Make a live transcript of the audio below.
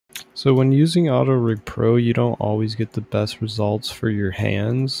So when using AutoRig Pro, you don't always get the best results for your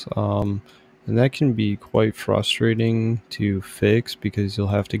hands. And that can be quite frustrating to fix because you'll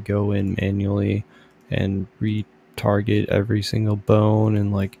have to go in manually and retarget every single bone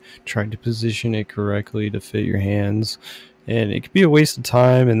and like try to position it correctly to fit your hands. And it could be a waste of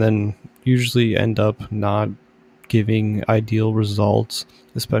time and then usually end up not giving ideal results,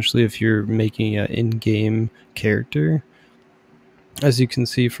 especially if you're making an in-game character. As you can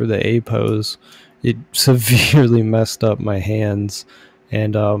see for the A pose, it severely messed up my hands,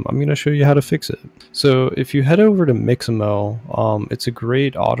 and I'm going to show you how to fix it. So if you head over to Mixamo, it's a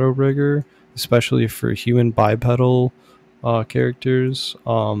great auto rigger, especially for human bipedal characters.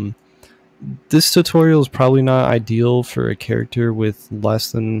 This tutorial is probably not ideal for a character with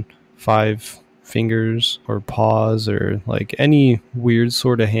less than 5 fingers or paws or like any weird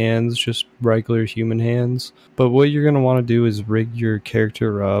sort of hands, just regular human hands. But what you're going to want to do is rig your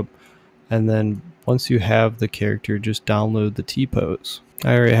character up, and then once you have the character, just download the T-pose.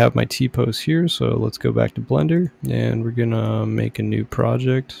 I already have my T-pose here, so let's go back to Blender and we're going to make a new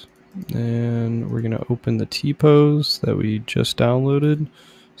project, and we're going to open the T-pose that we just downloaded.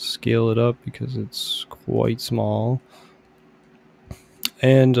 Scale it up because it's quite small,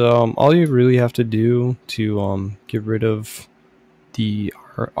 and all you really have to do to get rid of the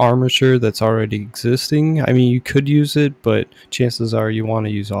armature that's already existing, I mean, you could use it, but chances are you want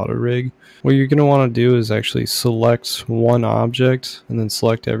to use auto rig. What you're going to want to do is actually select one object and then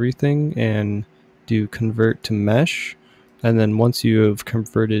select everything and do convert to mesh, and then once you have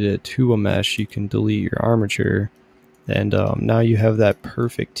converted it to a mesh, you can delete your armature. And now you have that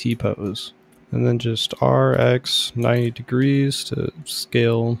perfect T-pose. And then just RX 90 degrees to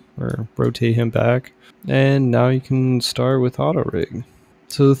scale or rotate him back. And now you can start with auto rig.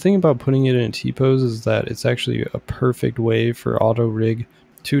 So the thing about putting it in a T-pose is that it's actually a perfect way for auto rig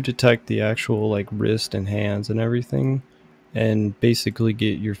to detect the actual like wrist and hands and everything, and basically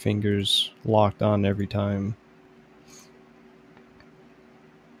get your fingers locked on every time.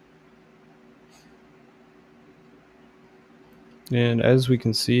 And as we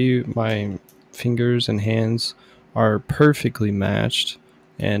can see, my fingers and hands are perfectly matched,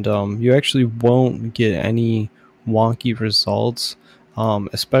 and you actually won't get any wonky results,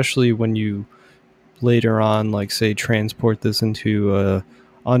 especially when you later on, like say, transport this into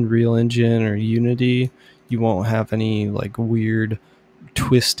Unreal Engine or Unity. You won't have any like weird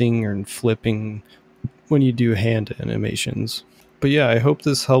twisting or flipping when you do hand animations. But yeah, I hope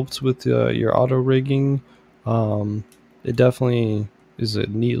this helps with your auto rigging. It definitely is a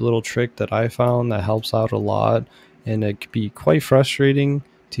neat little trick that I found that helps out a lot, and it could be quite frustrating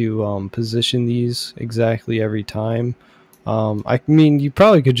to position these exactly every time. I mean, you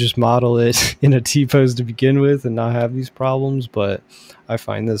probably could just model it in a T-pose to begin with and not have these problems, but I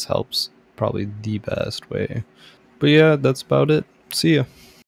find this helps probably the best way. But yeah, that's about it. See ya.